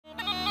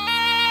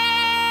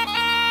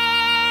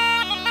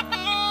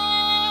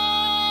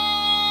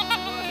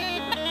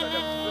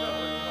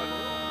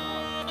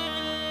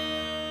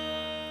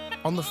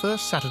On the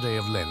first Saturday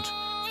of Lent,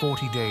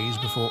 40 days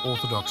before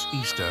Orthodox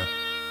Easter,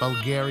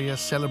 Bulgaria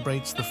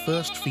celebrates the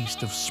first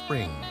feast of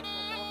spring,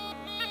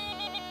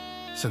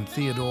 St.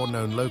 Theodore,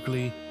 known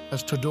locally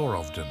as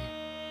Todorovden,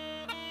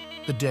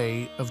 the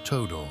Day of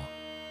Todor.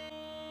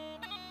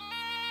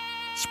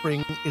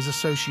 Spring is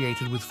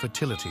associated with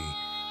fertility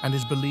and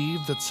is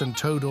believed that St.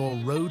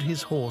 Todor rode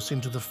his horse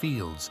into the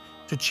fields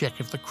to check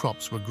if the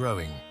crops were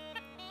growing.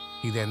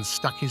 He then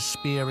stuck his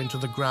spear into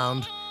the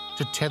ground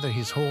to tether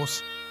his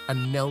horse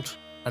and knelt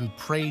and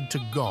prayed to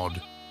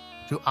God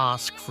to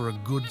ask for a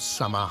good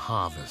summer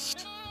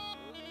harvest.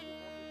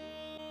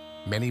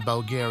 Many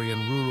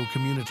Bulgarian rural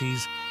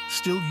communities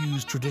still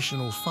use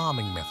traditional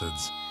farming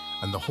methods,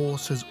 and the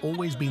horse has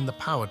always been the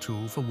power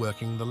tool for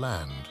working the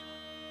land.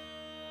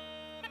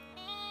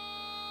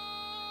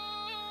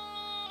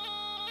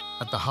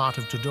 At the heart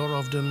of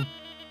Todorovden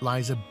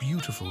lies a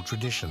beautiful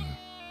tradition.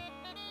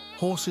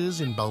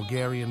 Horses in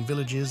Bulgarian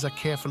villages are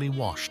carefully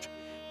washed,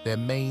 their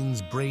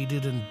manes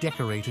braided and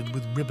decorated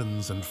with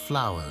ribbons and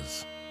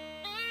flowers.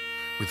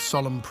 With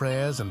solemn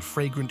prayers and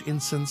fragrant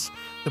incense,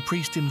 the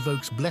priest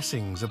invokes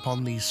blessings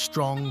upon these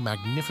strong,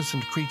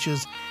 magnificent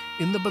creatures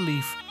in the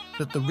belief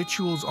that the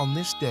rituals on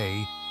this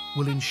day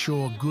will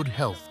ensure good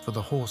health for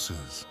the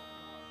horses.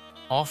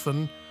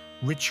 Often,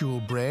 ritual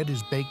bread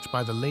is baked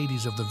by the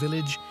ladies of the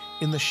village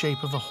in the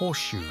shape of a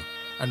horseshoe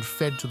and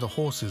fed to the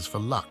horses for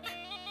luck.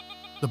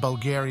 The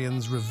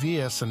Bulgarians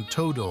revere St.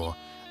 Todor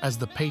as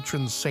the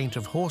patron saint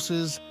of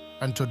horses,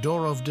 and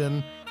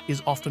Todorovden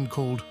is often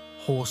called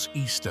Horse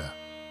Easter.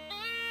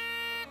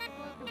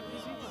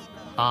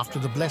 After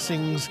the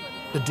blessings,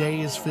 the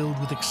day is filled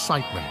with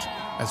excitement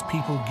as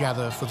people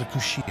gather for the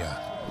Kushia.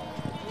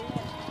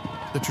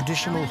 The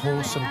traditional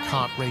horse and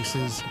cart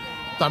races,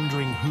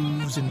 thundering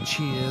hooves and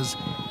cheers,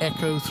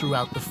 echo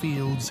throughout the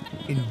fields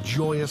in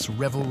joyous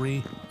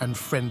revelry and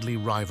friendly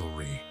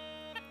rivalry.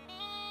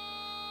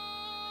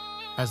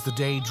 As the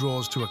day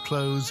draws to a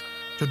close,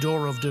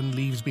 Todorovden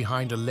leaves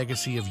behind a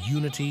legacy of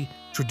unity,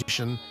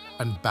 tradition,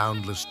 and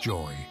boundless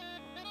joy.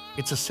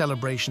 It's a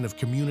celebration of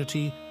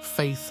community,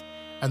 faith,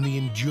 and the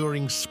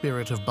enduring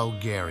spirit of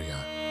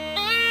Bulgaria.